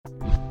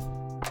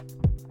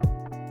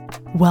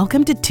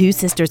Welcome to Two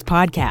Sisters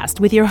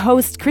Podcast with your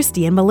hosts,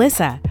 Christy and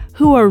Melissa,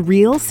 who are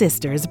real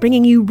sisters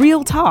bringing you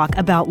real talk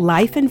about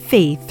life and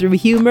faith through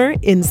humor,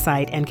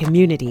 insight, and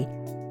community.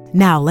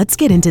 Now, let's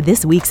get into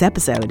this week's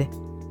episode.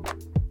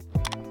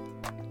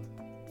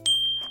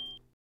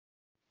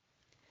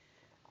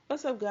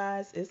 What's up,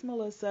 guys? It's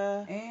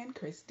Melissa and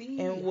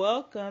Christy, and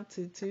welcome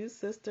to Two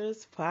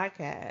Sisters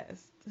Podcast.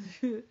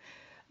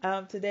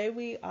 Today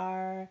we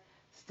are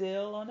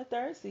still on the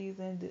third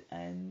season,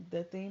 and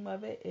the theme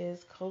of it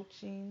is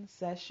coaching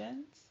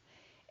sessions.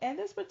 In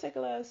this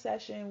particular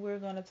session, we're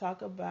going to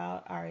talk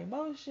about our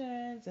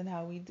emotions and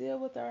how we deal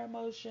with our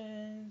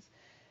emotions,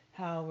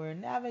 how we're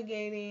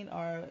navigating,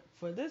 or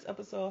for this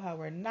episode, how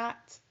we're not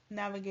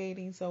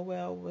navigating so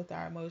well with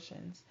our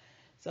emotions.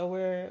 So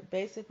we're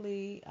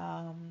basically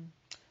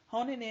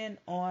honing in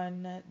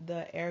on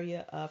the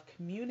area of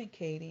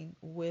communicating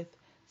with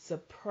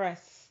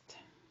suppressed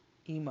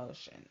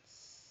emotions.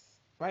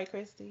 Right,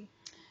 Christy?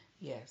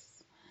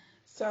 Yes.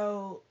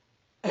 So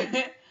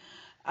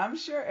I'm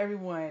sure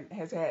everyone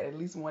has had at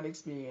least one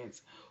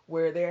experience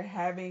where they're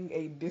having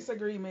a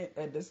disagreement,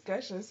 a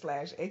discussion /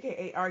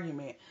 aka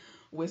argument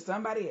with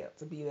somebody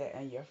else, be that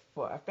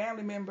for a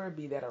family member,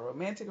 be that a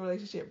romantic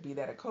relationship, be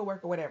that a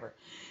coworker, whatever.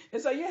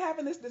 And so you're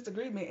having this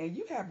disagreement and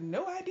you have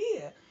no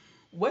idea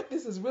what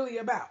this is really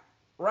about,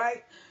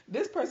 right?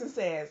 This person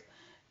says,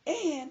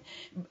 and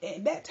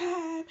that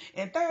time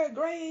in third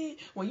grade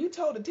when you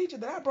told the teacher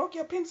that I broke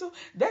your pencil,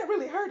 that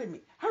really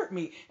hurt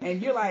me.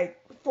 And you're like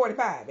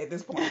 45 at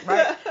this point,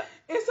 right?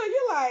 And so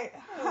you're like,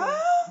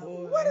 huh?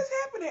 What is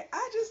happening?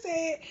 I just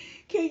said,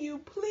 can you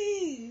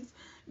please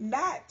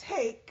not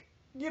take,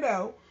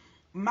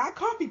 my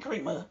coffee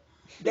creamer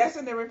that's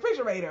in the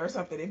refrigerator or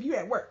something if you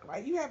at work,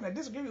 right? You having a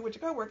disagreement with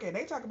your coworker and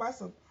they talk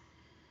about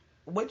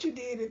what you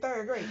did in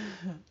third grade,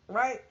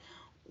 right?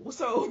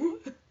 So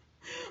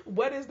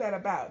what is that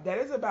about? That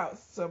is about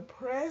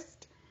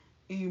suppressed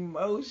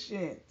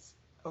emotions,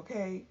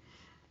 okay?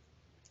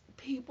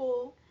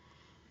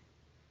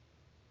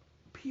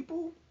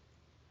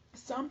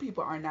 Some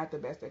people are not the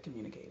best at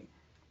communicating.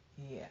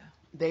 Yeah.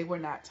 They were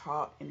not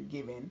taught and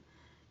given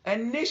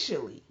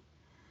initially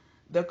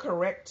the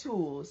correct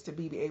tools to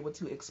be able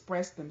to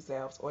express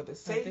themselves, or the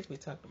safety. I think we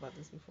talked about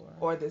this before.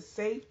 Or the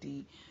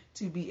safety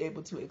to be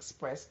able to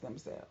express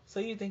themselves. So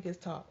you think it's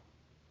taught?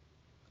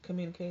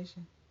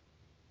 Communication?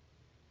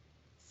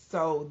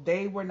 So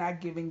they were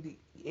not giving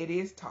it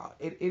is taught.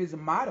 It is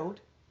modeled.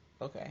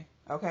 Okay.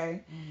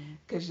 Okay?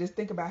 Because just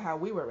think about how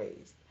we were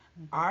raised.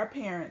 Mm-hmm. Our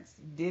parents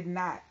did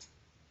not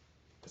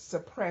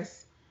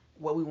suppress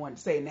what we wanted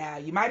to say. Now,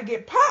 you might have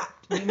get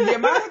popped. You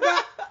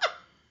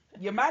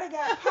might have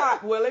got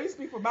popped. Well, let me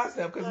speak for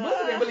myself, because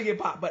Melissa didn't really get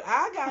popped. But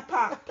I got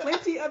popped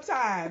plenty of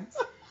times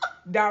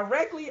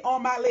directly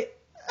on my lip.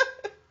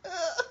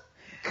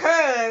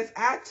 Because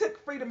I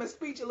took freedom of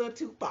speech a little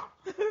too far.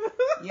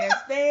 You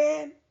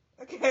understand?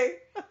 Okay?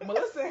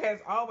 Melissa has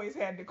always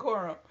had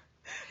decorum.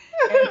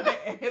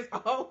 And has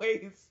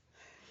always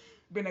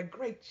been a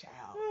great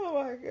child. Oh,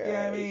 my God. You know what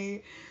I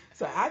mean?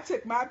 So I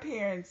took my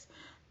parents...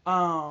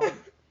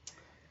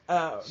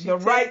 the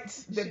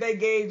rights that they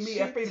gave me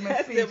at freedom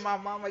of speech, my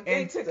mama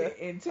and took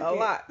it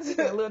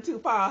a little too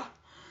far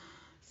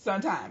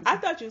sometimes. I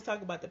thought you was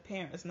talking about the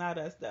parents, not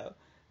us, though.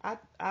 I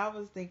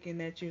was thinking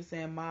that you were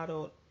saying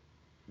modeled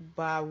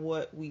by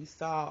what we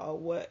saw or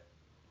what.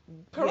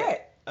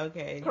 Correct. Yeah,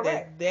 okay.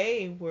 Correct.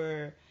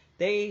 That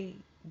they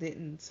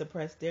didn't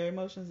suppress their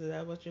emotions. Is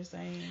that what you're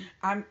saying?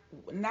 I'm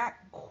not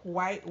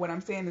quite. What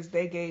I'm saying is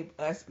they gave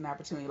us an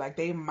opportunity. Like,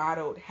 they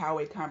modeled how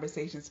a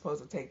conversation is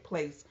supposed to take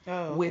place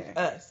with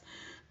us.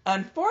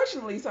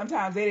 Unfortunately,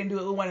 sometimes they didn't do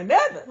it with one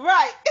another.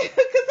 Right.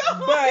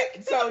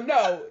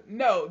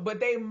 But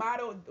they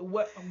modeled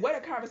what a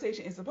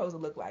conversation is supposed to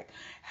look like.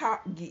 How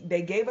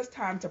they gave us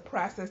time to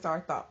process our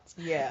thoughts.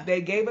 Yeah.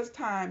 They gave us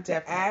time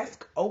to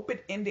ask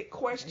open-ended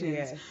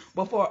questions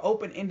before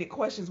open-ended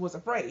questions was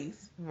a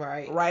phrase.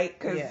 Right. Right?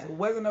 Because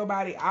wasn't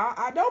nobody,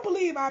 I don't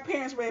believe our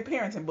parents read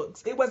parenting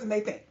books. It wasn't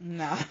their thing.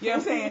 No. You know what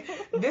I'm saying?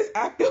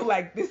 I feel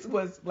like this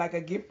was like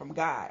a gift from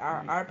God.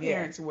 Our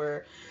parents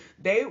were...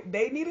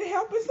 They needed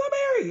help in some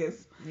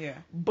areas. Yeah.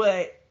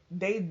 But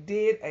they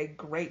did a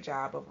great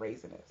job of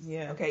raising us.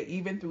 Yeah. Okay,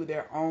 even through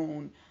their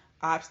own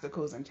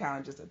obstacles and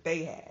challenges that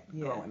they had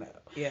growing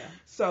up. Yeah.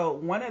 So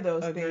one of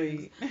those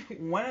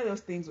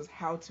things was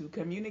how to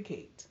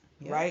communicate,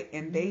 right?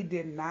 And they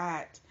did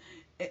not,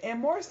 and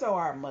more so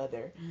our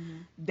mother,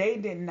 they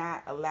did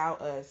not allow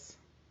us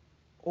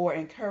or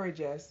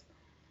encourage us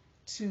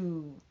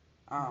to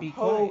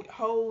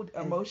hold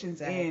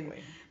emotions in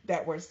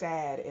that were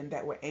sad and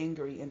that were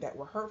angry and that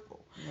were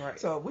hurtful. Right.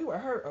 So if we were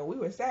hurt or we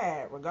were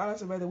sad,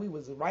 regardless of whether we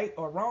was right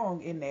or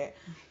wrong in that,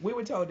 we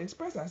were told to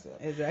express ourselves.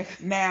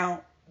 Exactly.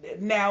 Now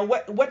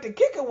what the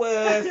kicker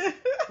was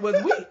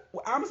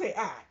I'm gonna say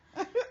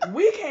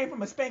we came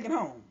from a spanking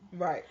home.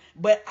 Right.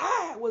 But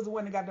I was the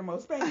one that got the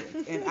most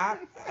spankings. And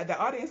the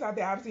audience out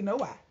there obviously know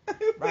why.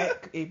 Right?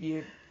 If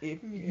you've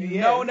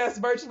known us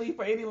virtually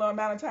for any long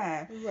amount of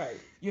time, right.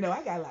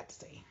 I got a lot to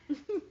say.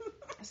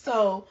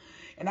 So,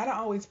 and I don't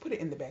always put it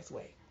in the best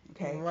way.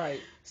 Okay. Right.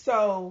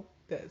 So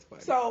That's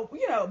funny. So,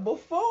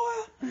 before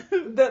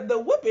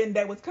the whooping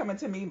that was coming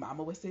to me,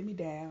 mama would sit me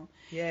down.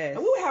 Yes.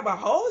 And we would have a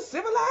whole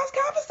civilized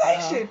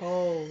conversation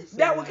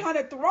that would kind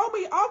of throw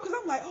me off because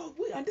I'm like, oh,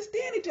 we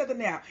understand each other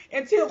now.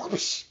 Until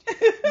whoosh,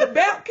 the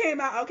belt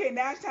came out. Okay,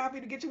 now it's time for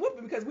you to get your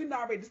whooping because we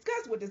already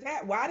discussed what this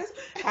happened.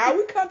 How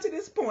we come to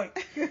this point.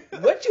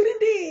 What you done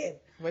did.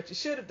 What you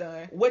should have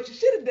done. What you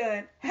should have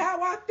done.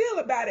 How I feel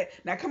about it.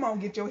 Now, come on,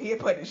 get your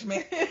head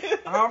punishment.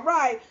 All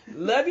right.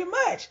 Love you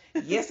much.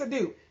 Yes, I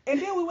do. And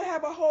then we would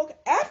have a whole,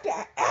 after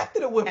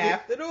the whooping.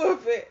 After the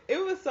whooping.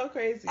 It was so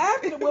crazy.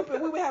 After the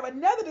whooping, we would have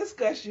another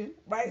discussion,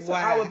 right? So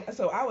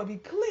I would be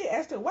clear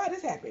as to why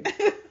this happened.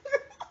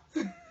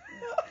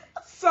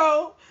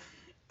 So,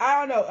 I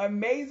don't know,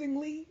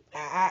 amazingly,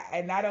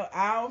 I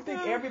don't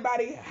think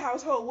everybody's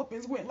household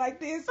whoopings went like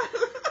this,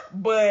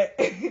 but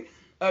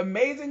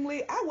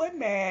amazingly, I wasn't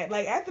mad.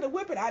 Like, after the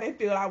whipping, I didn't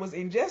feel I was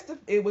injustice.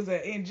 It was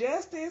an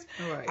injustice.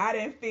 Right. I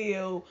didn't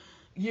feel,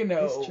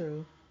 It's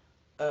true.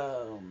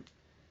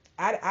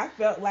 I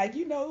felt like,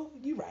 you're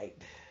right.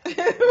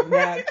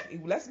 Now,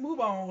 let's move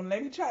on.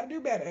 Let me try to do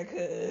better,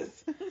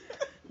 because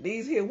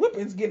these here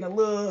whippings getting a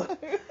little,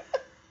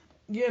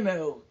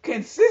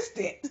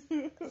 consistent.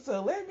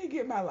 So let me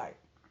get my life.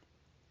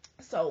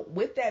 So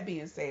with that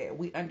being said,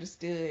 we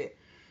understood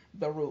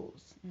the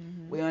rules.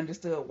 Mm-hmm. We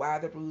understood why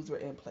the rules were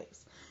in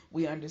place.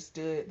 We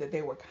understood that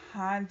there were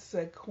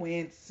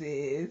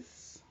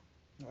consequences,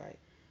 right,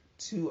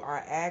 to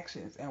our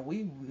actions. And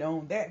we've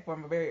known that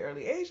from a very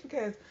early age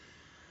because,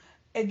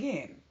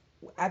 again,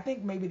 I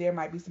think maybe there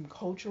might be some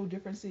cultural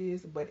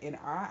differences, but in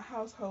our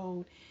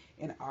household,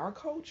 in our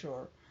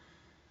culture,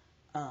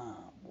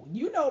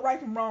 right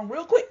from wrong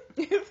real quick.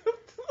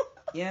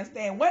 You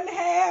understand?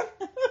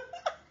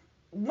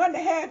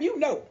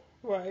 1.5,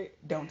 Right.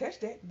 Don't touch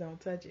that. Don't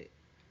touch it.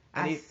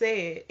 And I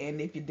said.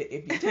 And if you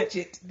touch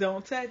it,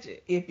 don't touch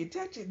it. If you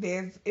touch it,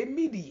 there's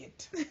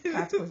immediate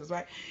consequences,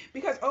 right?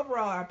 Because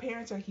overall, our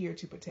parents are here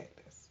to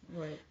protect us.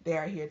 Right. They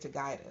are here to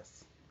guide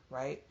us,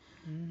 right?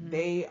 Mm-hmm.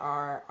 They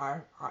are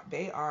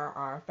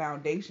our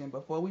foundation.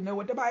 Before we know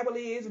what the Bible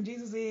is and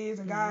Jesus is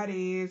and God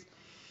is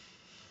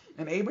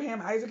and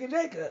Abraham, Isaac, and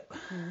Jacob,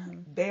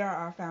 they are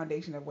our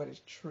foundation of what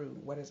is true,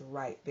 what is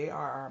right. They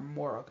are our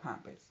moral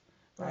compass,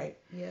 right?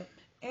 Yep.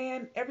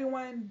 And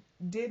everyone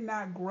did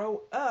not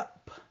grow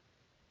up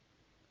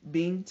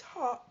being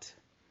taught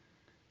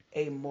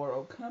a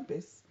moral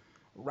compass,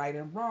 right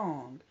and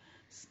wrong,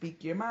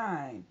 speak your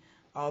mind,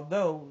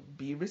 although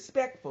be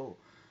respectful,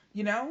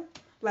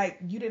 like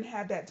you didn't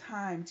have that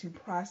time to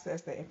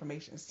process that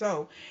information.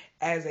 So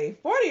as a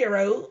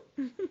 40-year-old,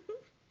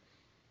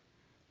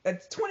 a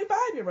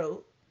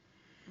 25-year-old,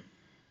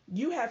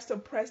 you have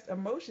suppressed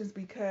emotions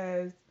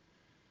because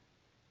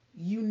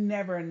you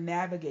never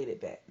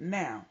navigated that.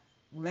 Now,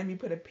 let me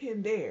put a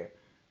pin there.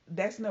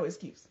 That's no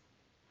excuse.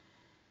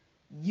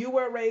 You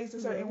were raised a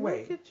certain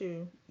way. Look at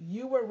you.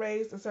 You were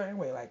raised a certain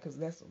way, like, because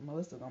that's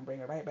Melissa gonna bring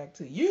it right back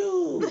to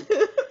you.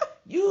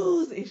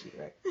 Use the issue,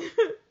 right?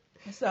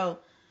 So,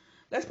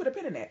 let's put a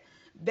pin in that.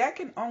 That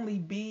can only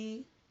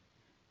be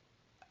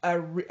a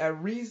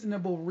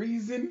reasonable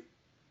reason,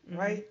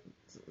 right?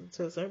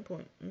 To a certain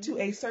point. Mm-hmm. To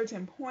a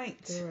certain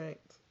point.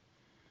 Correct.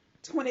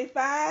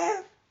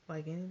 25,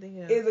 like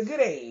anything else, is a good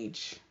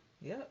age.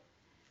 Yep.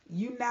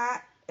 You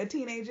not a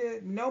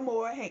teenager no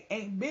more.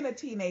 Ain't been a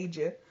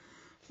teenager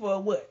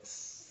for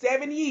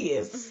 7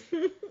 years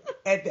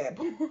at that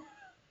point.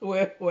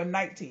 Well,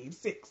 19,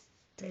 6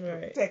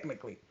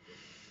 technically.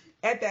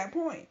 At that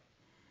point.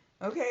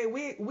 Okay,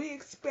 we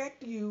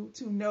expect you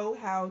to know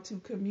how to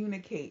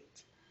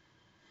communicate.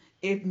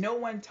 If no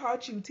one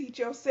taught you, teach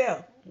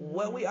yourself.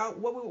 What we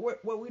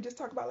just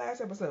talked about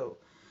last episode.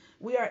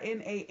 We are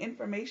in a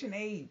information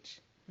age.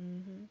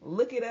 Mm-hmm.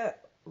 Look it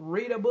up.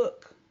 Read a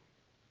book.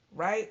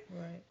 Right?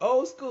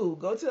 Old school.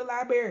 Go to the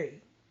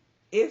library.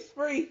 It's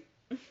free.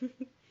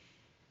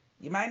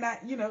 You might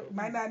not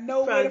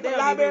know where the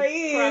library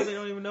is. Probably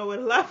don't even know where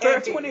the library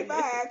is. At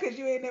 25, because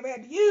you ain't never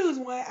had to use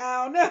one.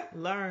 I don't know.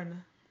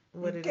 Learn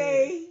what it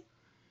is.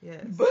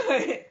 Yes.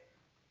 But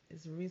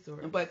it's a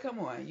resource. But come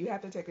on, you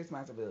have to take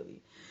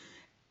responsibility.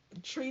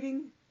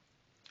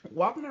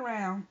 Walking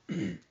around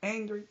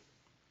angry,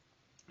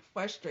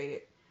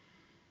 frustrated,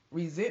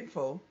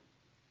 resentful,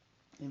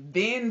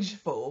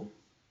 vengeful,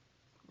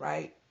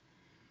 right?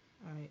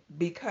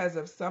 Because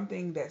of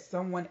something that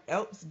someone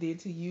else did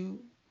to you,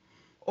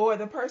 or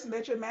the person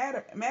that you're mad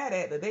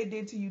at that they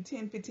did to you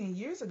 10, 15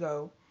 years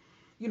ago,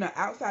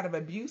 outside of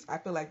abuse, I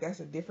feel like that's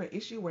a different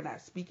issue. We're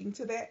not speaking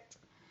to that.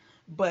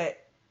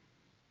 But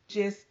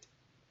just,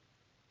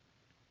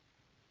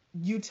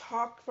 you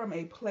talk from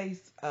a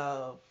place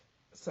of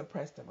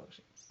suppressed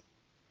emotions.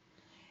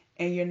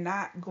 And you're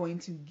not going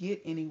to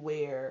get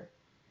anywhere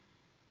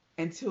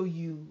until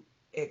you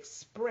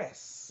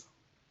express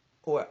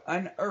or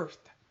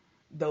unearth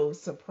those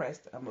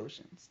suppressed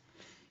emotions.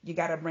 You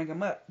got to bring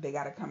them up. They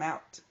got to come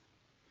out.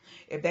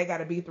 If they got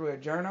to be through a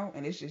journal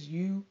and it's just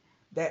you,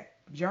 that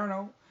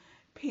journal,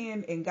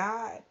 pen, and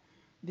God,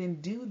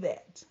 then do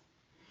that.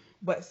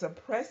 But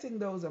suppressing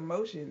those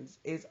emotions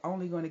is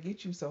only going to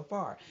get you so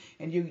far,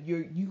 and you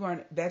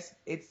going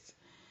it's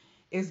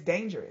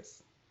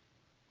dangerous,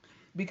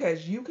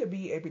 because you could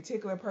be a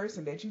particular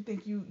person that you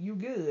think you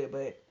good,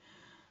 but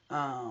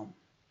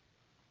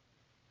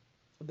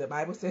the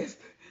Bible says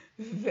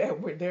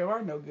that there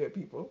are no good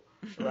people,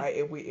 right?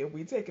 If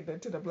we take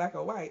it to the black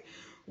or white,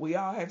 we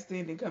all have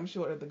sinned and come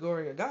short of the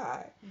glory of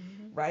God,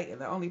 right? And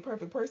the only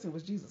perfect person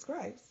was Jesus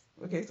Christ.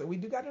 Okay, so we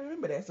do got to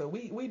remember that. So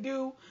we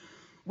do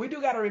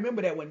got to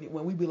remember that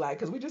when we be like,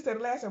 because we just said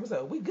the last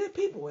episode, we good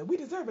people and we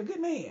deserve a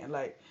good man.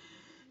 Like,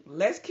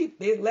 let's keep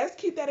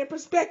that in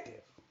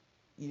perspective.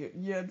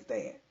 You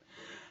understand?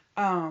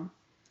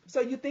 So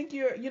you think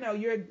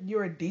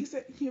you're a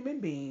decent human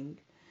being,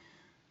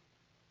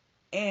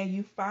 and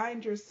you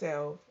find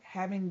yourself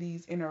having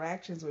these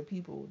interactions with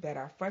people that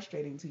are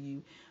frustrating to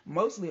you,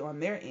 mostly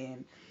on their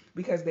end,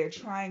 because they're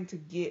trying to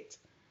get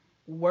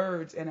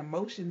words and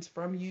emotions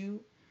from you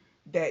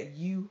that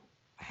you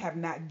have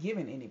not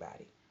given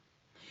anybody.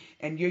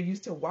 And you're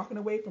used to walking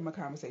away from a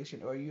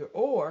conversation, or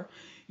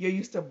you're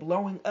used to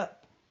blowing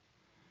up.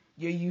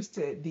 You're used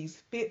to these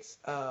fits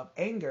of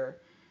anger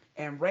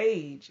and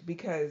rage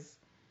because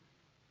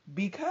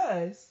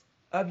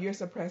of your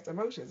suppressed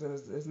emotions.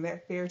 Isn't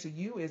that fair to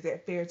you? Is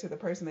that fair to the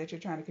person that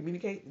you're trying to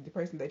communicate, the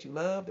person that you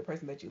love, the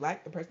person that you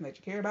like, the person that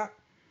you care about?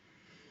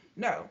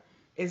 No,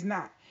 it's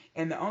not.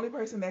 And the only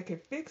person that can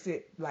fix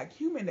it, like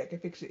human that can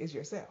fix it, is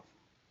yourself.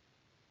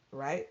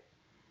 Right?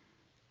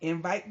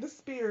 Invite the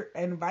spirit,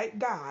 invite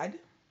God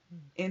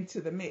into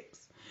the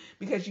mix,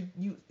 because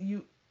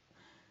you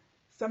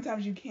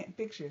sometimes you can't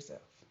fix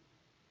yourself.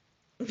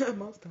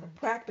 Most times.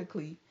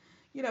 Practically,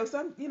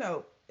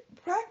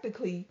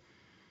 practically,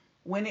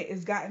 when it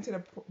has gotten to the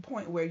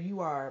point where you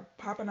are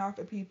popping off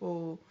at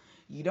people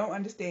you don't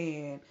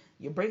understand,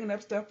 you're bringing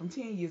up stuff from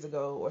 10 years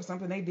ago or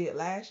something they did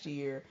last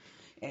year,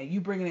 and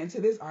you bringing it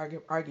into this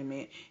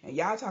argument, and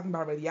y'all talking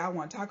about whether y'all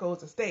want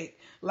tacos or steak.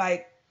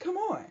 Like, come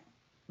on,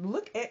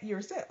 look at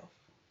yourself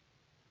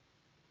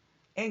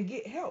and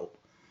get help.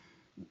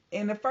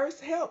 And the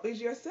first help is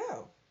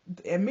yourself,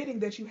 admitting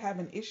that you have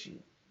an issue.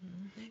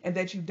 And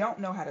that you don't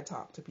know how to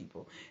talk to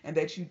people, and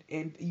that you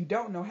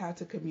don't know how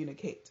to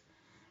communicate,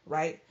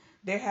 right?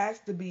 There has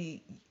to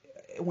be,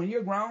 when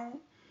you're grown,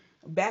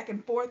 back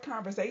and forth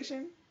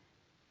conversation.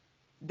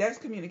 That's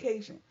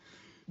communication.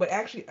 But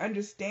actually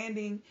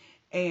understanding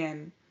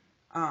and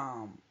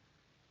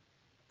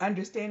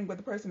understanding what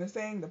the person is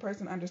saying, the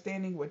person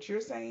understanding what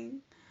you're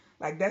saying,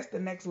 like, that's the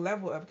next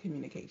level of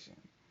communication.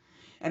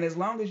 And as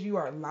long as you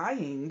are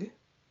lying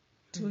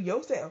to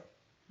yourself,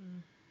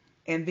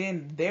 and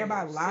then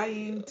thereby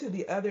lying to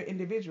the other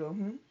individual.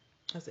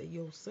 I said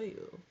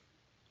yourself.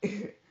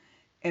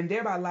 And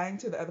thereby lying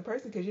to the other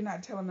person, because you're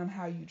not telling them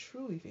how you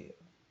truly feel.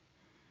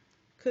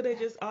 Could it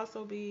just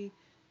also be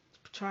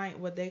trying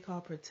what they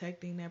call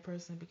protecting that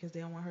person because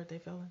they don't want to hurt their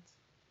feelings?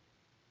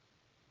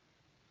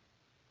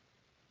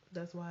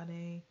 That's why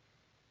they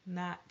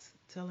not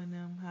telling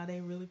them how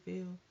they really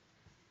feel,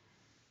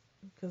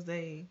 because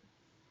they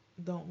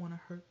don't want to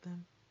hurt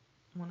them,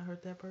 want to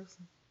hurt that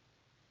person.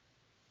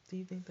 Do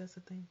you think that's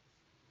a thing?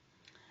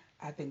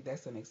 I think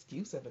that's an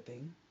excuse of a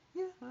thing.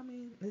 Yeah, I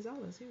mean, it's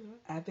all excuse,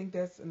 right? I think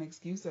that's an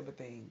excuse of a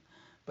thing,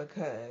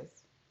 because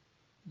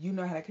you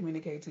know how to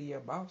communicate to your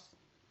boss.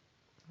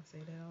 I say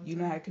that all the You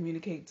time. know how to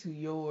communicate to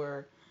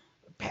your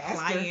pastor.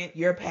 Client.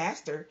 Your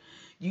pastor.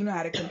 You know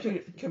how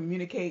to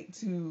communicate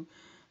to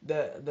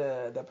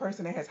the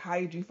person that has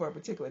hired you for a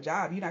particular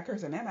job. You're not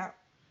cursing them out.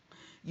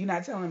 You're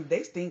not telling them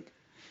they stink.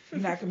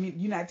 You're not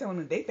telling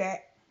them they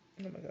fat.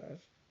 Oh my gosh.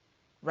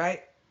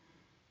 Right?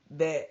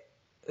 That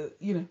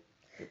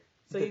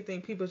So you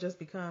think people just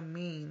become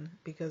mean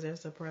because they're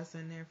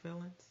suppressing their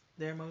feelings,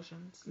 their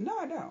emotions? No,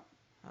 I don't.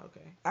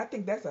 Okay. I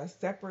think that's a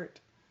separate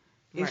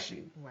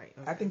issue. Right.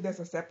 Okay. I think that's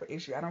a separate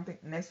issue. I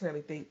don't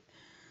necessarily think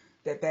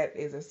that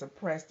is a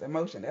suppressed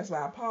emotion. That's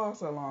why I pause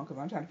so long, because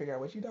I'm trying to figure out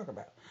what you talk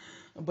about.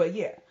 But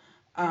yeah.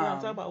 I'm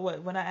talking about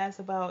what? When I asked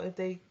about if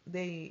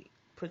they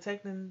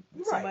protecting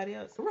somebody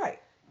else. Right.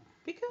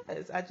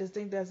 Because I just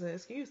think that's an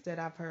excuse that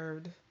I've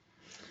heard.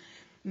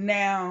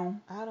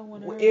 Now, I don't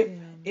want to hurt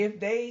them.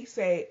 If they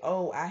say,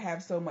 "Oh, I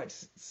have so much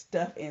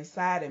stuff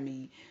inside of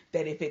me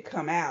that if it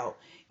come out,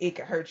 it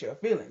could hurt your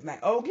feelings."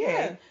 Like,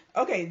 okay,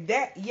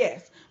 that,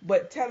 yes,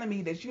 but telling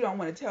me that you don't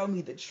want to tell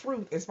me the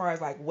truth as far as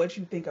like what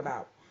you think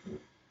about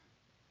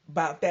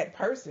that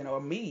person or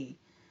me,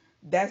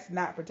 that's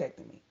not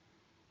protecting me.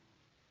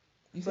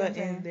 You see what I'm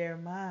saying? In their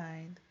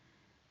mind,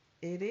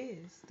 it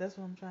is. That's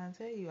what I'm trying to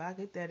tell you. I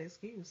get that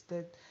excuse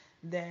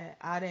that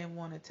I didn't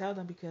want to tell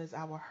them because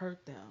I would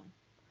hurt them.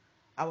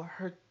 I would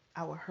hurt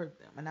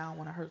them, and I don't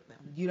want to hurt them.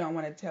 You don't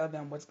want to tell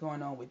them what's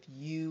going on with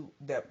you.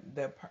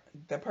 The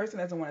person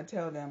doesn't want to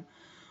tell them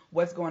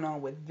what's going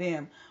on with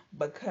them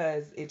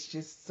because it's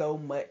just so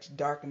much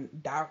dark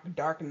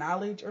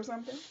knowledge or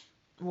something.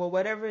 Well,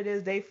 whatever it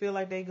is they feel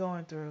like they're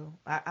going through.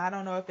 I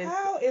don't know if it's...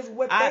 How is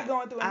what they're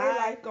going through in their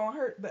life going to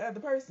hurt the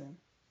other person?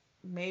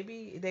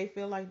 Maybe they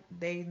feel like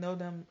they know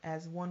them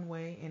as one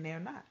way and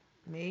they're not.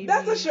 maybe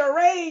That's a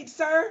charade,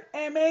 sir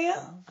and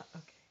ma'am.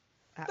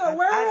 Okay. The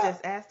world. I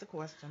just asked the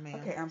question, ma'am.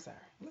 Okay, I'm sorry.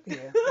 Look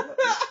here.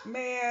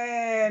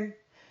 Man.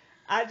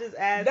 I just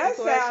asked That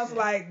the question. sounds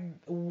like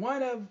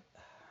one of...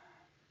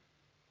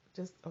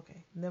 Just,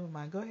 okay, never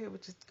mind. Go ahead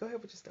with your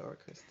story,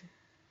 Christy.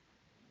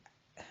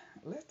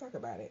 Let's talk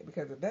about it,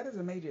 because if that is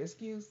a major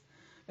excuse,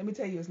 let me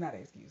tell you, it's not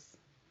an excuse.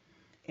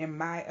 In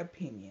my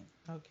opinion.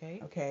 Okay.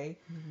 Okay?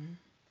 Mm-hmm.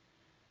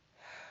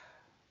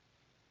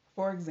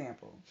 For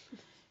example,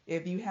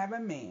 if you have a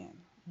man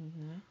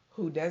Mm-hmm.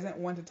 who doesn't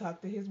want to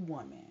talk to his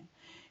woman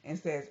and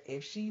says,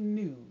 if she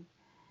knew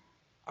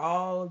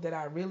all that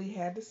I really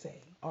had to say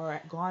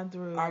Or going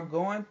through,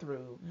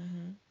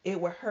 mm-hmm.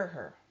 it would hurt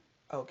her.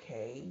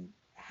 Okay.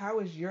 How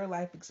is your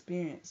life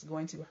experience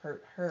going to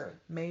hurt her?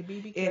 Maybe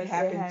because it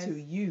happened to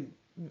you.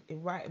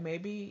 Right.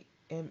 Maybe,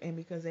 and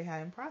because they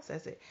hadn't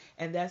processed it.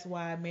 And that's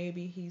why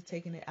maybe he's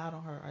taking it out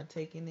on her, or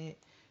taking it,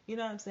 you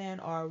know what I'm saying,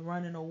 or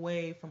running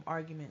away from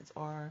arguments,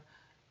 or,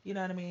 you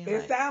know what I mean?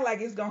 It sounds like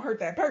it's going to hurt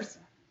that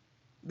person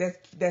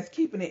that's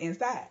keeping it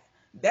inside.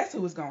 That's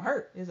who it's going to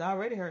hurt. It's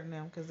already hurting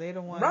them, because they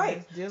don't want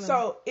right. to dealing.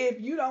 So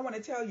if you don't want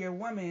to tell your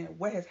woman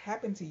what has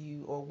happened to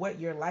you or what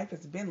your life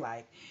has been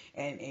like,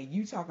 and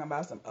you talking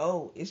about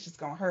it's just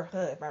going to hurt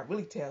her if I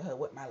really tell her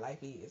what my life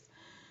is.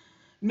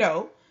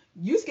 No,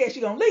 you scared she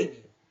going to leave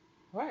you.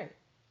 Right.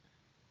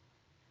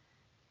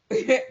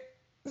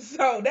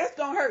 So that's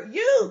going to hurt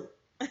you.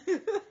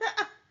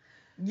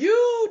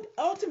 You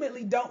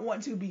ultimately don't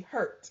want to be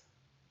hurt.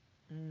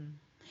 Mm.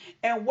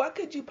 And what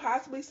could you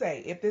possibly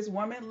say if this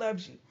woman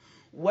loves you?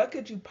 What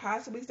could you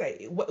possibly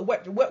say?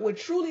 What would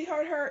truly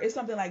hurt her is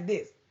something like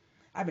this.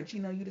 I've been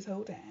cheating on you this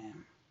whole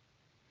time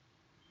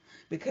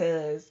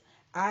because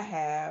I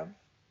have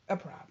a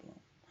problem.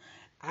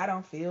 I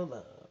don't feel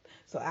love.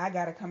 So I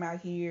got to come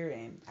out here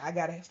and I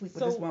got to sleep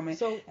with this woman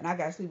and I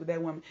got to sleep with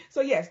that woman.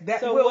 So yes,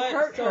 that will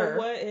hurt her. So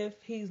what if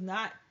he's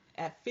not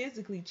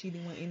physically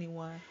cheating with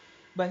anyone,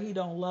 but he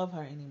don't love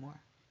her anymore?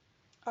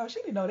 Oh,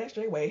 she didn't know that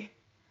straight away.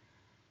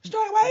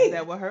 Straight away.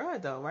 That would hurt her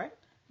though, right?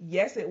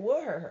 Yes, it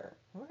would hurt her.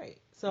 Right.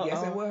 So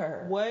yes, it would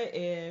hurt her. What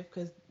if,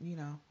 because,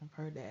 I've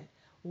heard that.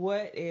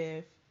 What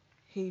if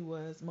he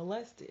was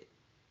molested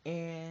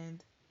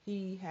and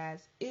he has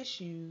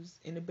issues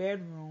in the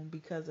bedroom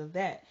because of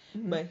that,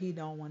 mm-hmm. but he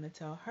don't want to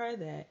tell her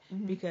that,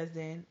 mm-hmm. because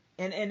then,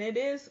 and it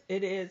is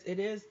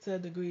to a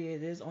degree,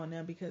 it is on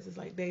them, because it's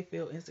like they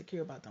feel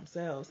insecure about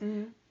themselves.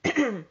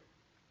 Mm-hmm.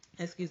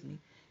 Excuse me.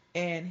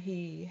 And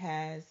he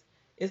has,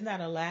 it's not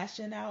a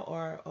lashing out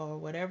or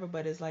whatever,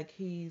 but it's like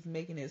he's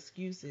making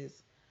excuses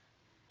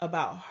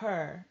about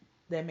her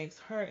that makes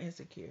her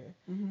insecure.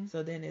 Mm-hmm.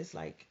 So then it's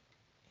like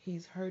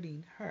he's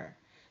hurting her.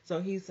 So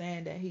he's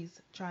saying that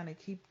he's trying to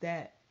keep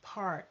that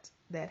part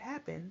that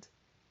happened.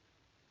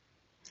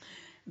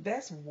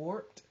 That's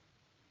warped,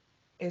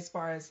 as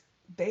far as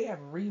they have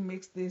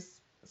remixed this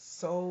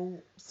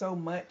so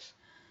much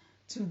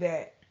to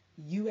that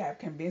you have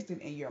convinced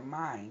it in your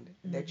mind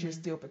that mm-hmm. you're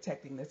still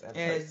protecting this other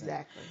person.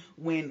 Exactly.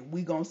 When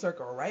we gonna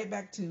circle right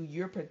back to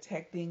you're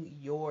protecting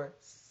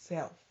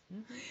yourself.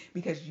 Mm-hmm.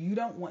 Because you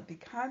don't want the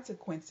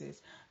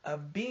consequences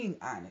of being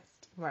honest.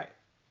 Right.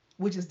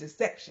 Which is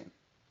deception.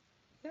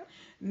 Yep.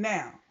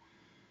 Now,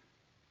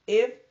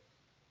 if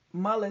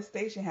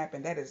molestation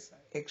happened, that is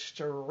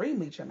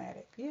extremely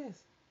traumatic.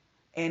 Yes.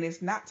 And it's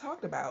not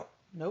talked about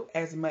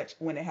as much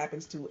when it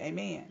happens to a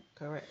man.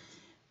 Correct.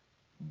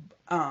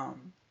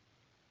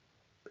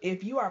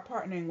 If you are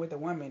partnering with a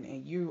woman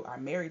and you are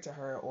married to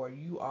her, or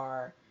you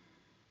are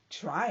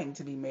trying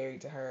to be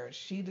married to her,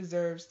 she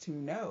deserves to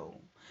know.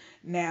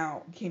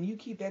 Now, can you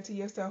keep that to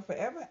yourself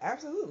forever?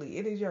 Absolutely.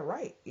 It is your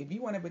right. If you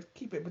want to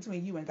keep it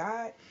between you and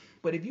God,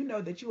 but if you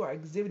know that you are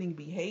exhibiting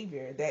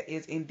behavior that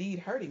is indeed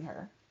hurting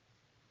her,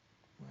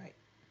 right?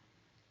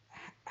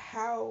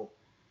 How?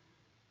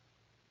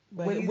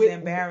 But he's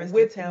embarrassed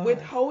to tell her.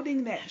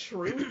 Withholding that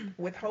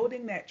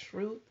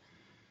truth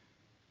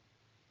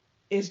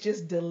is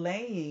just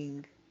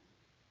delaying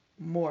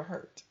more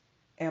hurt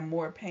and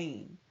more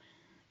pain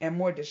and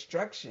more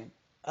destruction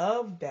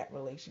of that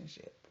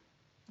relationship.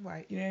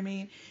 Right. You know what I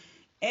mean?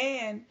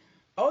 And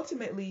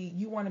ultimately,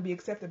 you want to be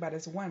accepted by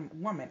this one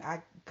woman.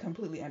 I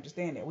completely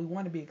understand that. We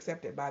want to be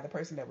accepted by the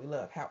person that we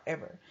love.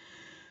 However,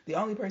 the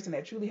only person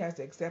that truly has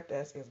to accept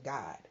us is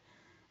God.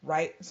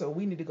 Right? So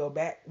we need to go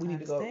back. We need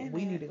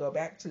to go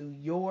back to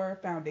your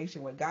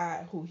foundation with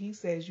God, who He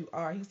says you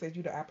are. He says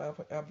you're the apple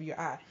of your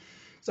eye.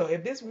 So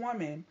if this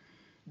woman,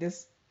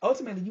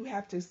 ultimately you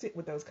have to sit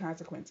with those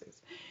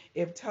consequences.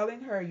 If telling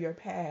her your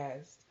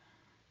past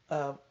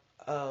of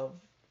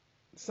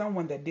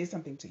someone that did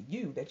something to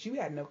you that you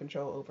had no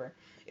control over,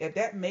 if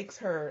that makes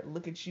her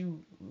look at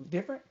you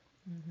different,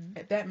 mm-hmm.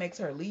 if that makes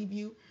her leave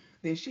you,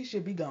 then she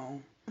should be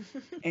gone.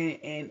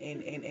 and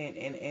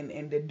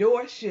the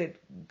door should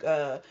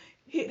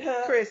hit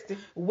her, Christy,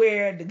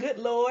 where the good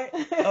Lord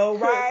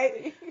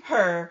right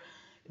her,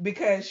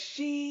 because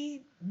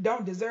she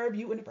don't deserve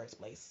you in the first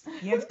place.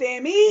 You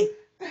understand me?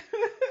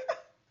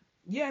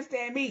 You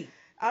understand me?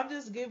 I'm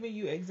just giving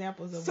you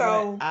examples of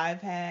what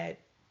I've had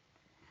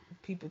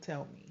people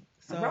tell me.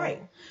 So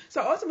right.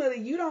 So ultimately,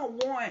 you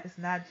don't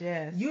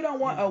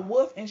want a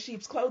wolf in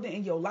sheep's clothing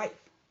in your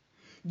life.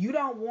 You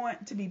don't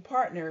want to be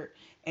partnered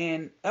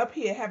and up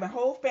here having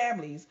whole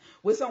families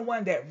with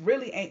someone that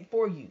really ain't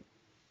for you.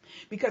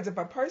 Because if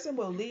a person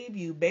will leave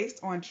you based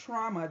on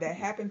trauma that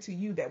happened to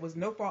you that was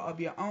no fault of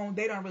your own,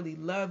 they don't really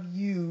love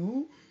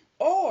you,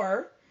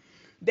 or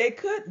they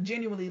could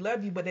genuinely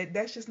love you, but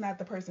that's just not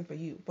the person for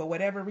you for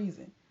whatever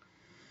reason.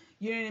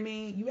 You know what I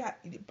mean? You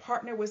have to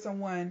partner with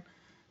someone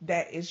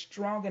that is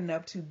strong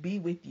enough to be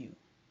with you,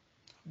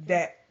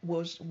 that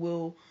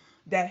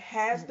that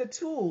has the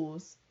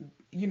tools,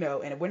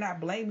 and we're not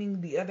blaming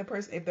the other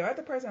person. If the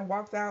other person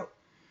walks out,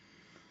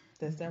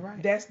 that's their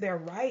right. That's their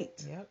right.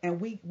 Yep.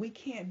 And we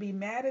can't be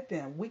mad at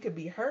them. We could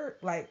be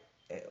hurt. Like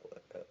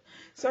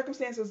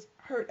circumstances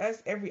hurt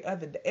us every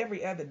other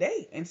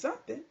day in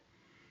something,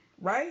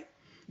 right?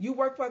 You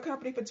work for a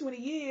company for 20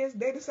 years,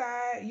 they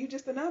decide you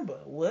just a number.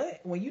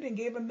 What? When you didn't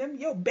give them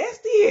your best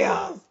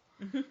years,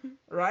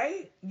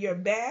 right? Your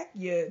back,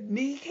 your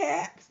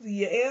kneecaps,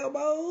 your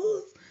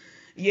elbows,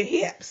 your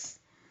hips.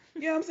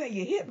 You know what I'm saying?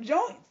 Your hip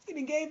joints. You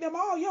done gave them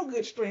all your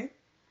good strength.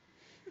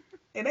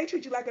 And they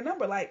treat you like a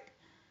number. Like,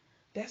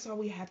 that's why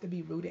we have to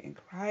be rooted in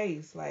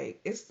Christ. Like,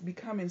 it's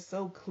becoming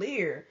so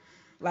clear,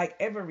 like,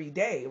 every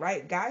day,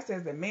 right? God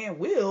says that man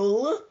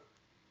will,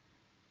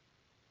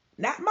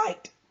 not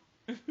might,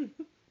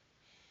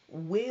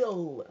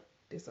 will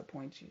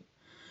disappoint you.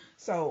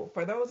 So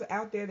for those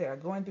out there that are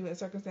going through a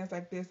circumstance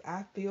like this,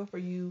 I feel for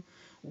you.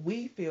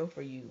 We feel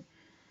for you.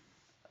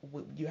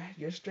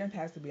 Your strength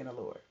has to be in the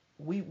Lord.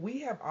 We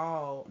have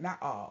all,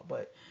 not all,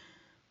 but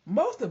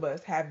most of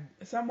us have,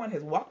 someone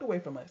has walked away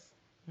from us.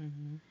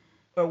 Mm-hmm.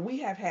 Or we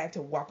have had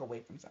to walk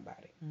away from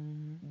somebody.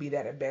 Mm-hmm. Be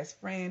that a best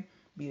friend,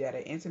 be that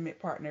an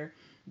intimate partner,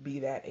 be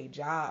that a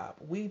job.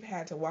 We've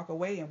had to walk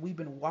away, and we've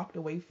been walked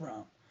away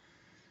from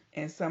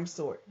in some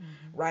sort,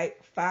 right?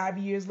 5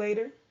 years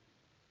later,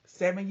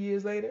 7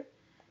 years later,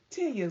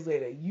 10 years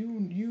later,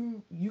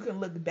 you can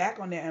look back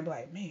on that and be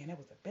like, man, that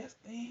was the best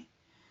thing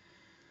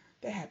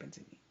that happened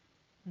to me.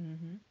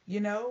 Mm-hmm.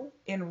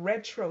 In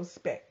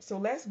retrospect. So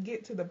let's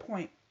get to the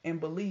point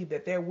and believe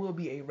that there will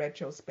be a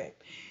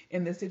retrospect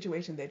in the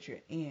situation that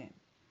you're in,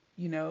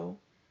 Yeah.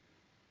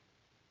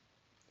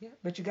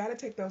 But you got to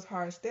take those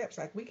hard steps.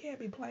 Like, we can't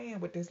be playing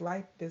with this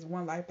life, this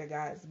one life that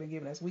God's been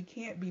giving us. We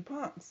can't be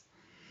punks.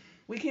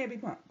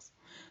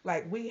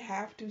 Like, we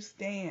have to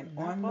stand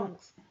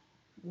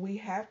we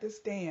have to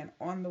stand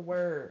on the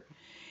word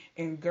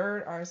and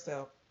gird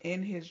ourselves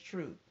in his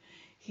truth.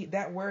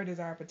 That word is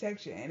our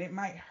protection, and it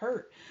might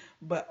hurt,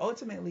 but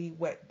ultimately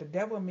what the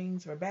devil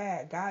means for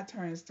bad, God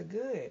turns to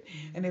good.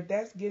 Mm-hmm. And if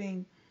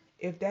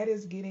that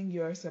is getting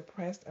your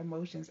suppressed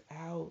emotions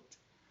out,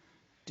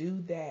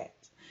 do that.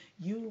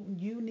 You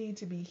need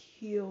to be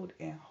healed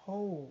and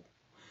whole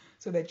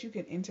so that you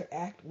can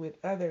interact with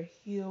other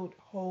healed,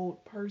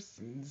 whole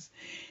persons.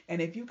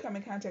 And if you come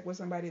in contact with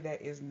somebody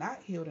that is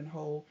not healed and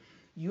whole,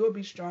 you'll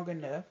be strong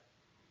enough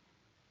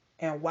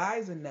and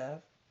wise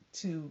enough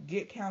to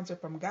get counsel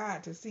from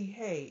God to see,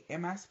 hey,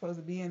 am I supposed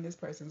to be in this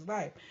person's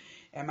life?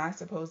 Am I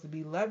supposed to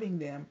be loving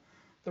them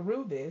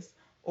through this?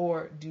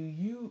 Or do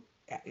you,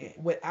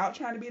 without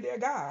trying to be their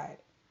God?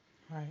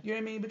 Right. You know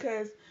what I mean?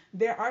 Because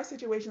there are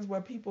situations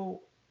where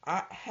people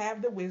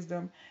have the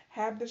wisdom,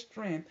 have the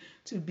strength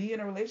to be in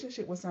a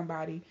relationship with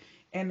somebody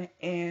and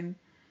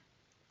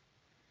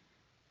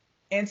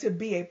to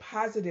be a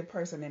positive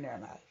person in their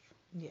life.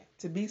 Yeah.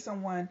 To be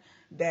someone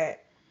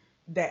that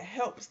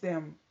helps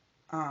them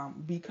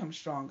become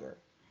stronger,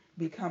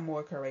 become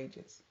more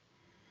courageous.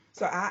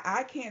 So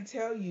I can't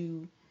tell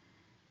you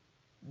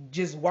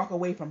just walk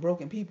away from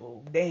broken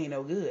people. They ain't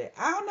no good.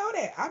 I don't know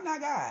that. I'm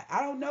not God.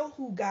 I don't know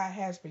who God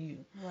has for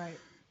you. Right.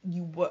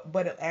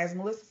 But as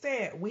Melissa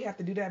said, we have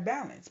to do that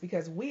balance,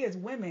 because we as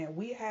women,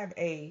 we have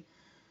a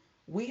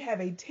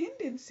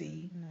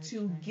tendency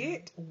to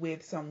get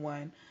with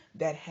someone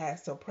that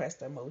has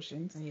suppressed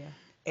emotions. Yeah.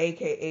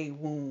 AKA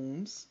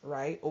wounds,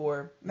 right?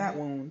 Or not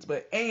wounds,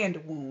 but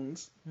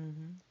wounds.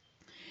 Mm-hmm.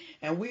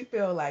 And we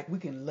feel like we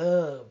can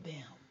love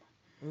them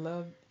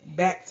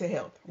back to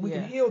health. We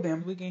can heal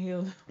them. We can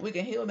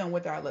heal them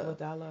with our love.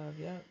 With our love,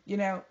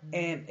 yeah.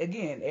 And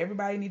again,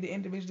 everybody need to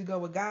individually go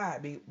with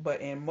God. But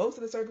in most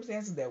of the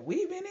circumstances that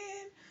we've been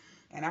in,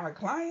 and our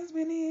clients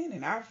been in,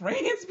 and our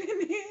friends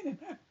been in,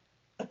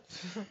 and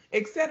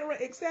et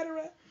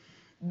cetera,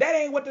 that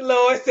ain't what the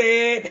Lord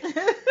said.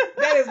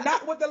 That is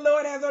not what the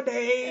Lord has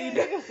ordained.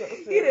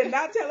 He did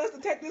not tell us to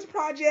take this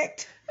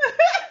project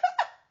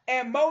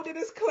and mold it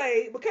as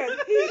clay, because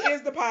he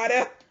is the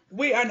potter.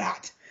 We are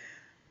not.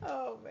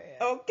 Oh, man.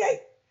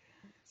 Okay.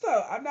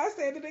 So I'm not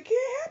saying that it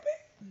can't happen.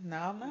 No,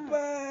 I'm not.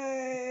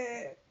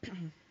 But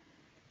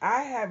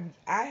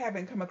I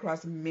haven't come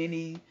across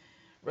many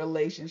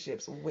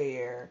relationships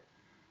where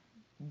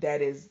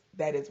that is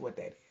what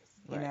that is.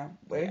 You know?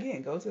 But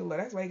again, go to the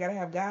Lord. That's why you gotta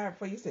have God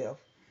for yourself.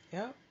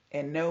 Yep.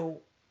 And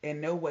know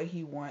what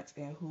he wants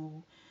and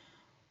who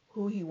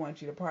he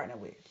wants you to partner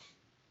with.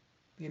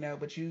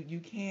 But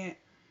you can't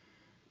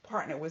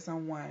partner with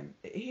someone.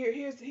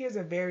 Here's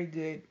a very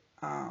good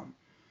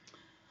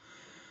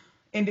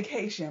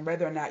indication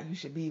whether or not you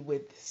should be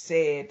with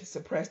said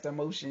suppressed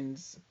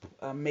emotions,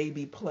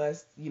 maybe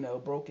plus,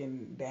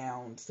 broken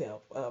down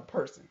self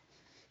person.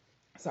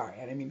 Sorry,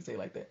 I didn't mean to say it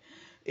like that.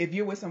 If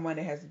you're with someone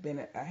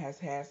that has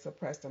had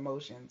suppressed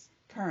emotions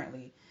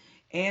currently,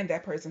 and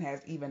that person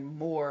has even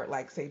more,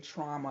 like, say,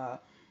 trauma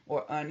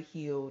or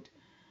unhealed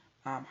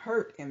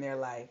hurt in their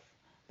life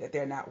that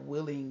they're not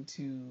willing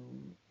to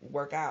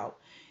work out,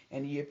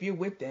 and if you're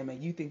with them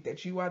and you think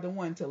that you are the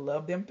one to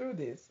love them through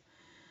this,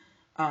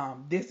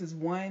 this is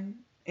one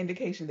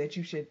indication that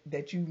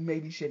you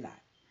maybe should not.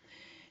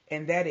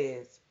 And that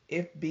is,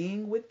 if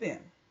being with them,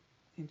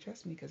 and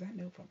trust me, because I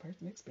know from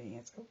personal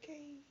experience,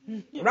 okay,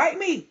 write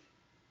me.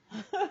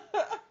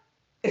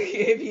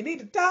 If you need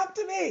to talk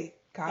to me,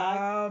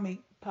 call me.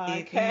 Podcast.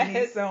 If you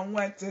need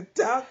someone to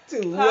talk to.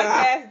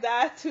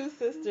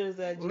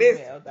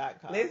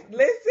 Podcast.twosisters@gmail.com.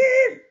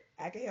 Listen,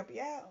 I can help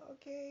you out,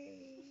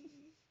 okay?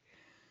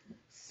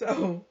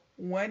 So,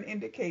 one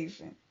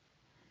indication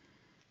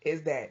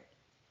is that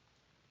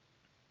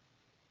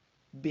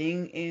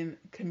being in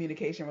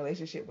communication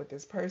relationship with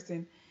this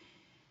person,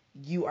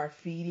 you are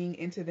feeding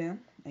into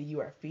them, and you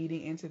are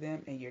feeding into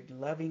them, and you're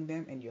loving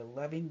them, and you're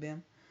loving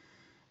them.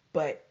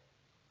 But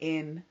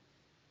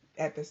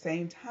at the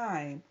same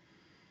time,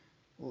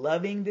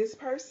 loving this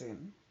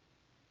person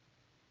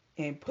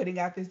and putting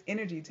out this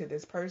energy to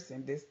this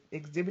person, this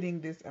exhibiting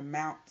this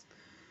amount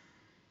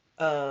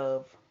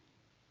of,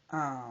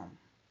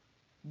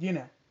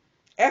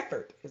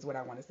 effort is what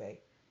I want to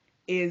say,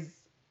 is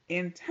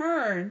in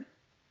turn,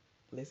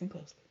 listen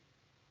closely,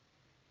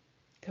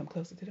 come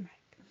closer to the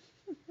mic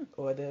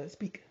or the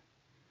speaker,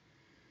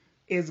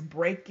 is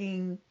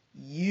breaking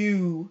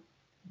you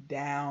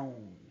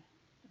down.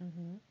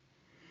 Mm-hmm.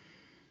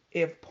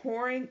 If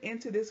pouring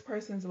into this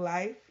person's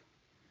life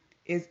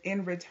is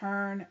in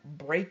return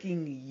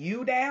breaking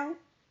you down,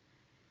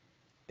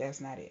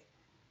 that's not it.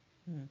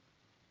 Mm.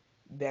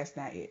 That's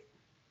not it.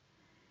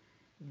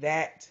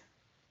 That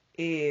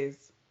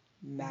is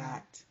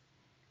not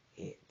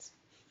it.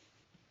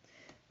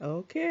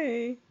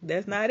 Okay,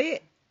 that's not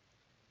it.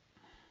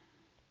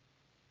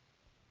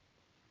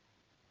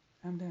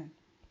 I'm done.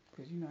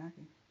 Because I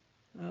can.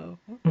 Oh,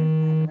 okay. I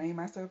had to rein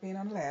myself in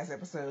on the last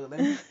episode. Let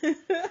me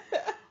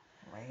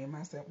rein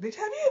myself. Have you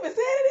even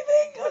said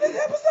anything on this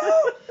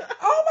episode?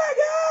 Oh my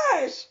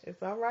gosh!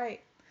 It's all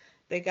right.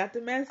 They got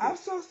the message. I'm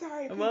so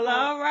sorry. People. Well,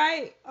 all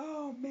right.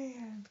 Oh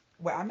man.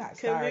 Well, I'm not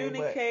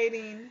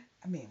Communicating. sorry, but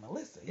I mean,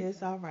 Melissa.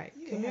 It's all right.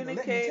 You didn't have to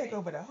let me take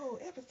over the whole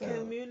episode.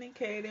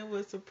 Communicating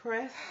with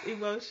suppressed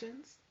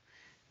emotions.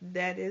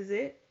 That is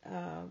it.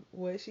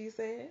 What she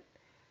said.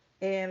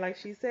 And like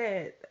she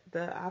said,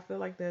 I feel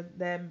like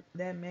that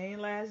main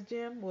last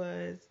gem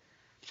was,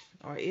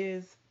 or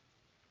is,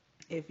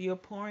 if you're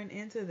pouring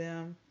into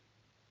them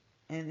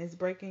and it's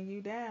breaking you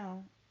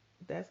down,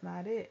 that's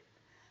not it.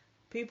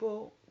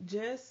 People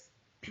just,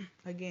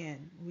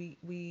 again,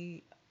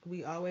 we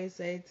always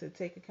say to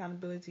take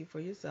accountability for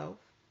yourself.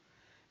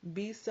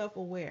 Be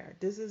self-aware.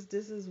 This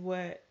is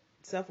what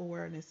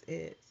self-awareness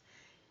is.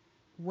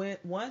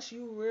 Once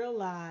you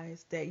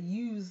realize that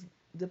you's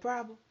the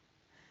problem,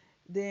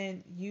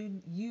 then you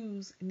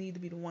need to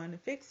be the one to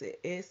fix it.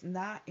 It's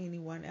not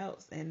anyone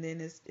else. And then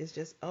it's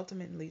just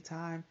ultimately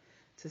time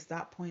to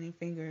stop pointing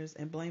fingers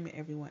and blaming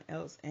everyone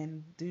else,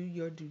 and do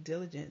your due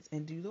diligence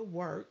and do the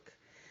work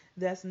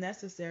that's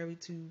necessary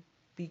to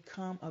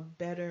become a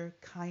better,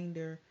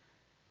 kinder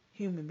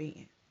human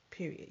being.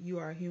 Period. You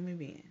are a human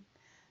being,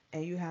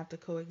 and you have to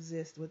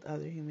coexist with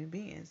other human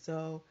beings.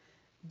 So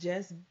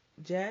just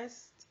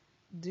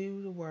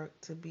do the work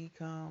to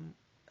become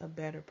a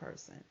better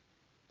person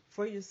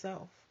for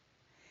yourself.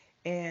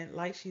 And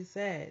like she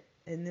said,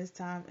 in this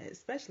time,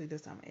 especially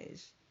this time of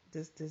age,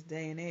 this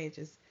day and age,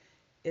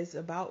 it's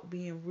about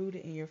being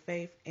rooted in your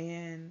faith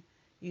and,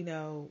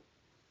 doing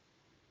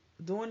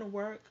the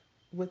work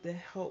with the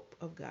help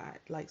of God.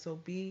 Like, so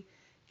get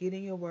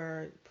in your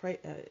word, pray,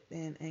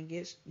 and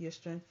get your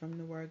strength from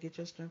the word, get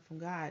your strength from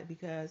God.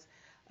 Because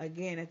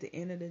again, at the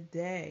end of the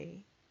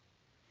day,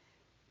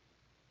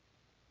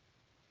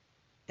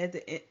 at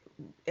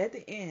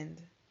the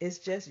end, it's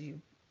just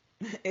you.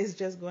 It's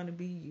just going to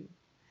be you.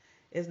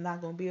 It's not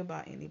going to be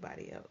about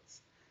anybody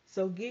else.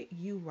 So get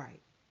you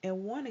right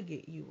and want to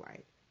get you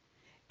right.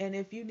 And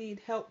if you need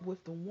help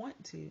with the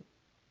want to,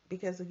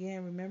 because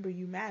again, remember,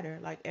 you matter.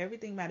 Like,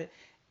 everything matters.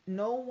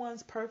 No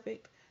one's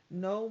perfect.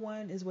 No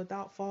one is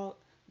without fault.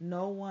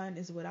 No one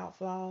is without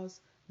flaws.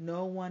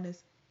 No one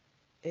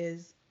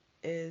is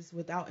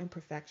without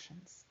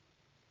imperfections.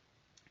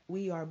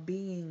 We are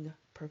being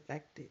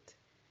perfected.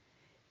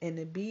 And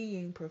the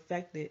being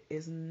perfected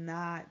is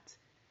not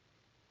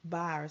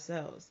by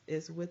ourselves.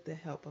 It's with the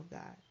help of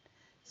God.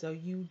 So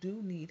you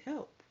do need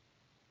help.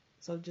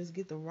 So just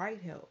get the right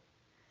help.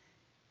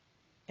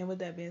 And with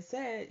that being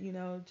said,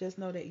 just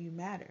know that you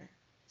matter.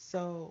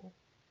 So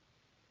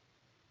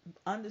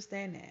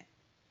understand that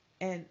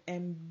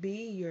and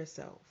be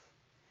yourself.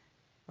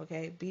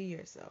 Okay? Be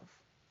yourself.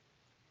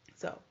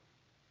 So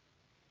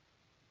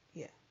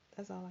yeah,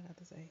 that's all I got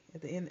to say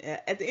at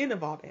the end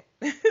of all that.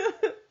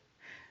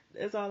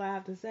 That's all I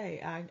have to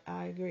say.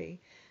 I agree.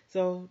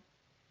 So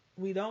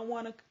we don't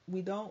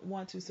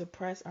want to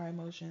suppress our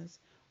emotions.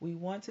 We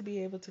want to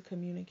be able to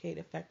communicate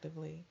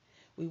effectively.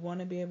 We want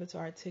to be able to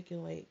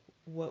articulate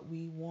what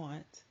we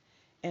want.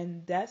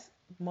 And that's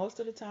most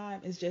of the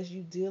time is just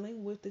you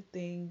dealing with the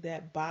thing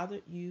that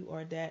bothered you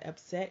or that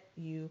upset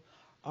you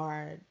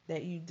or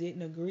that you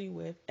didn't agree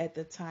with at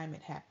the time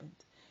it happened.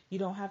 You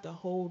don't have to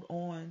hold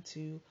on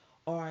to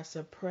or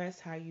suppress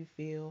how you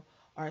feel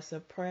or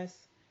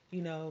suppress,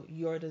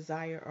 your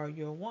desire or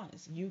your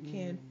wants. You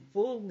can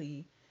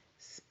fully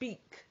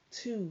speak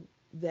to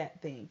that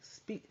thing.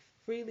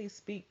 Freely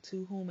speak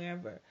to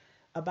whomever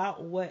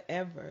about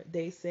whatever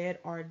they said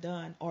or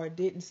done or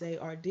didn't say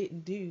or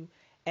didn't do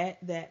at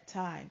that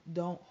time.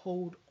 Don't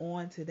hold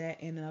on to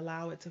that and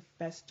allow it to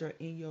fester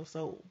in your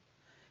soul.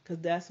 Because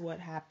that's what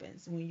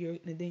happens and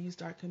then you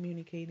start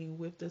communicating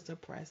with the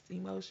suppressed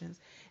emotions.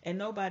 And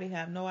nobody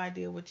have no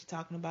idea what you're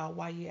talking about,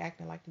 why you're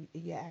acting like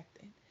you're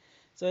acting.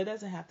 So it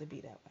doesn't have to be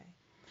that way.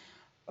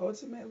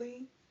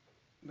 Ultimately,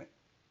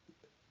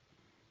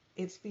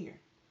 it's fear.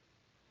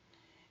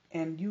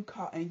 And you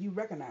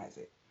recognize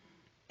it.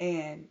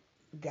 And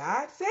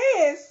God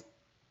says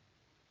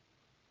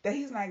that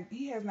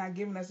He has not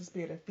given us a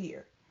spirit of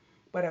fear,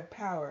 but of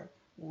power,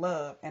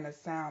 love, and a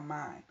sound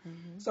mind.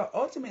 Mm-hmm. So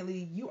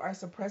ultimately, you are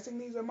suppressing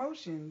these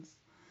emotions.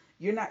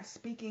 You're not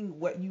speaking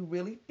what you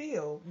really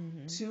feel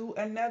to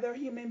another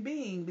human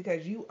being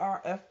because you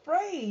are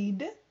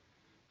afraid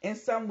in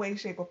some way,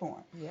 shape, or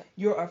form. Yep.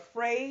 You're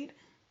afraid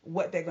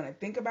what they're going to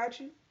think about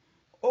you,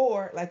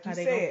 or like you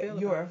said,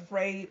 you're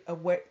afraid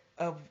of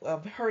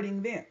of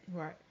hurting them.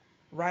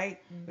 Right?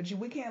 Mm-hmm. But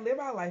we can't live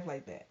our life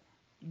like that.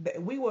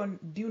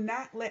 Do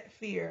not let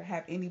fear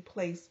have any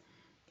place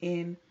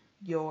in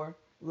your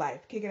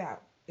life. Kick it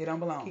out. It don't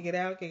belong. Kick it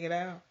out.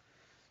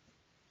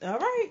 All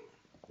right.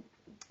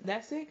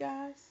 That's it,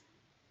 guys.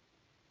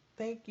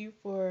 Thank you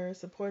for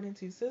supporting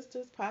Two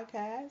Sisters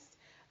podcast.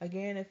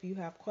 Again, if you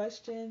have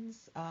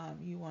questions,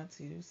 you want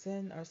to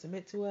send or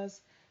submit to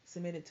us,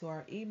 submit it to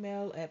our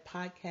email at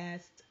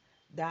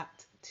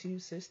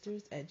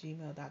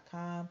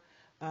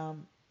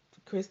podcast.twosisters@gmail.com.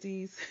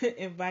 Christy's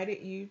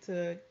invited you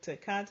to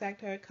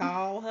contact her,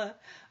 call her.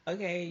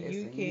 Okay, listen,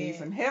 you can need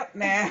some help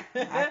now.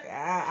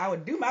 I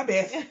would do my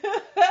best.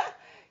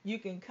 You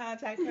can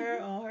contact her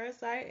on her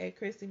site at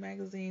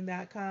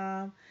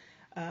christymagazine.com.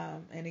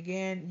 And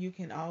again, you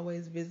can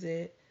always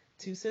visit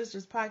Two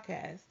Sisters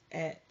Podcast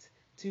at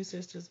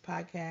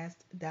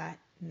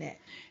twosisterspodcast.net.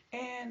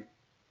 And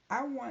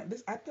I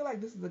feel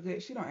like this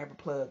is she don't ever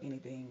plug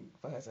anything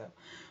for herself.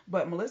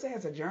 But Melissa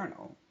has a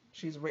journal.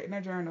 She's written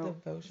a journal.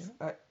 Devotional.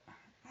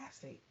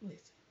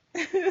 Listen.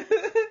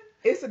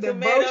 It's a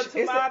devotion.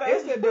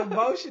 It's a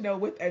devotional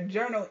with a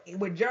journal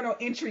with journal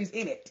entries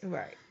in it.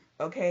 Right.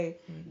 Okay.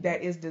 Mm-hmm.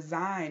 That is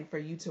designed for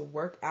you to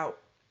work out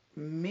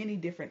many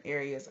different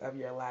areas of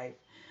your life.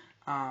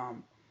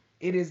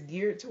 It is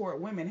geared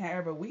toward women.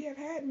 However, we have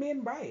had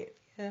men buy it.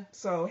 Yeah.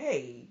 So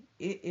hey,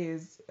 it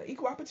is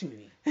equal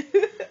opportunity.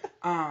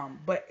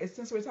 But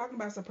since we're talking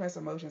about suppressed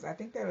emotions, I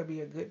think that would be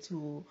a good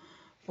tool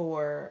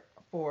for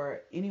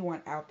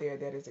anyone out there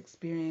that is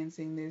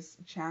experiencing this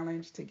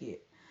challenge to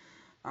get.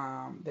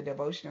 The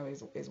devotional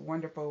is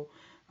wonderful.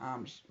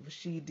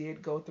 She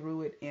did go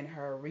through it in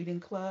her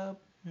reading club.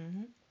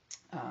 Mm-hmm.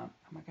 Oh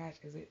my gosh,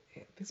 is it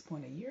at this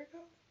point a year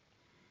ago?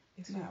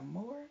 If not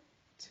more,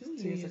 2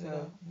 years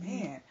ago.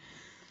 Man.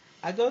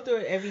 I go through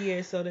it every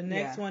year, so the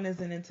next one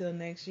isn't until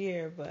next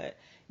year. But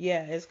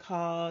yeah, it's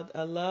called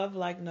A Love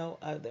Like No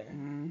Other.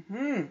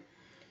 Mm-hmm.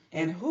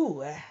 And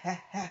who is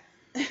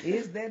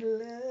that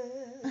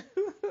love?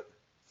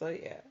 So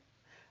yeah,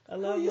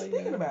 who are you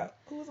speaking about?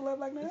 Who's a love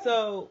like no other?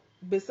 So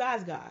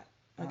besides God,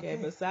 okay,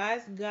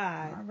 besides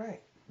God. All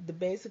right.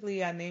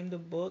 Basically, I named the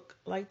book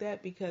like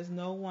that because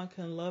no one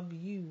can love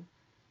you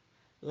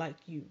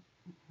like you.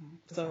 Mm-hmm.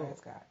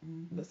 Besides God.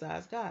 Mm-hmm.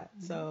 Besides God.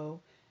 Mm-hmm.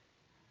 So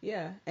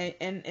yeah,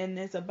 and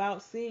it's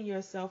about seeing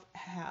yourself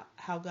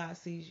how God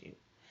sees you.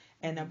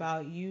 And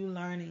about you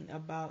learning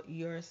about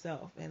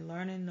yourself and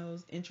learning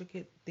those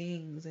intricate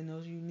things and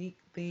those unique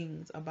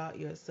things about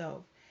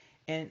yourself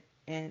and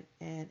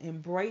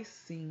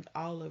embracing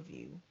all of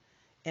you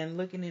and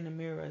looking in the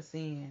mirror,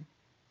 seeing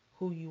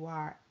who you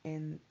are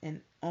and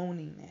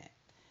owning that.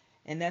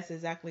 And that's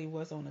exactly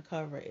what's on the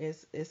cover.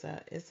 It's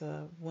a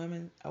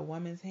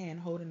woman's hand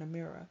holding a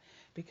mirror,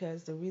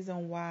 because the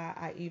reason why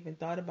I even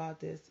thought about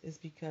this is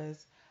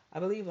because I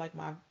believe like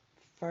my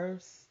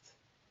first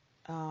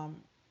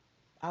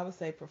I would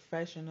say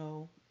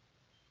professional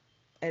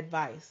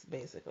advice,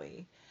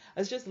 basically.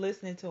 I was just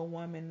listening to a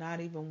woman not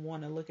even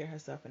want to look at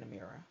herself in the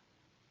mirror.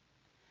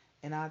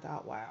 And I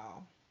thought,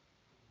 wow.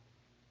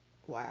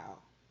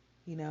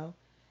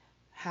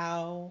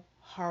 How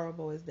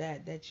horrible is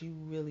that you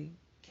really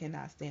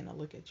cannot stand to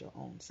look at your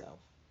own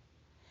self.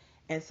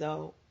 And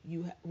so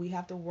we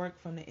have to work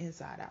from the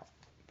inside out,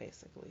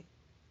 basically.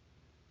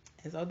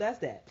 And so that's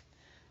that.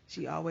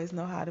 She always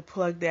know how to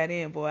plug that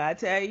in, boy. I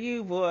tell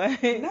you, boy.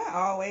 Not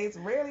always.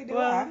 Rarely do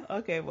I.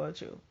 Okay, well,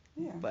 true.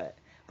 Yeah. But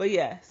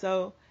yeah,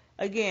 so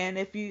again,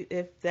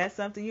 if that's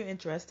something you're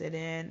interested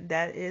in,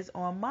 that is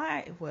on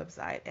my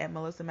website at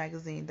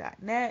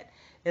melissamagazine.net.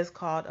 It's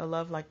called A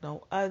Love Like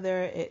No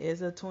Other. It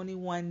is a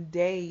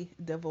 21-day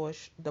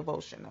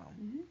devotional.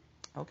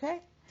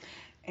 Okay?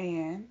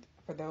 And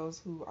for those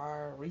who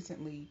are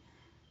recently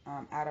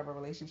out of a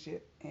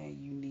relationship and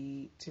you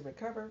need to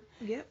recover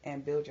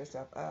and build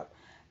yourself up,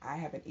 I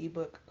have an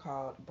ebook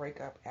called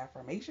Breakup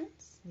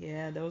Affirmations.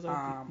 Yeah, those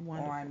are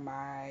wonderful. On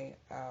my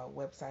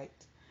website.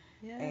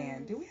 Yes.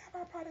 And do we have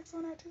our products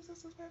on our Two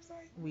Sisters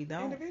website? We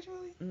don't.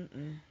 Individually?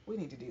 We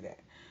need to do that.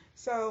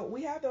 So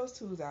we have those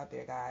tools out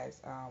there,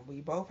 guys.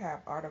 We both have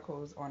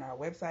articles on our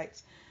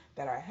websites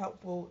that are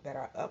helpful, that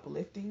are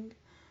uplifting,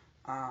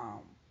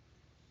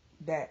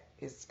 that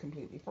is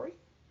completely free,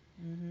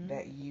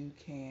 that you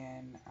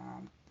can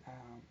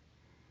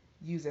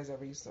use as a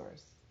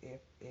resource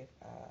if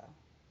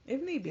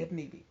need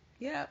be.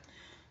 Yep.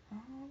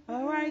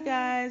 All right,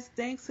 guys.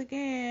 Thanks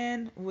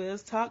again. We'll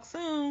talk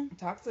soon.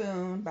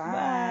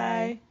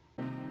 Bye.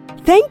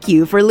 Thank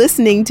you for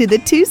listening to the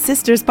Two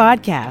Sisters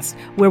Podcast,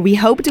 where we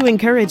hope to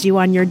encourage you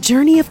on your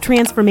journey of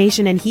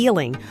transformation and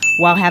healing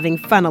while having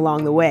fun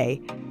along the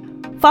way.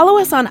 Follow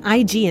us on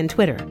IG and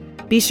Twitter.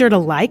 Be sure to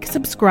like,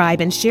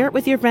 subscribe, and share it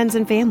with your friends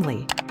and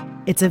family.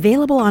 It's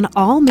available on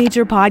all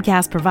major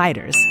podcast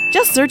providers.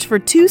 Just search for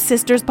Two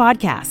Sisters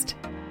Podcast.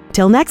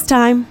 Till next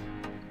time.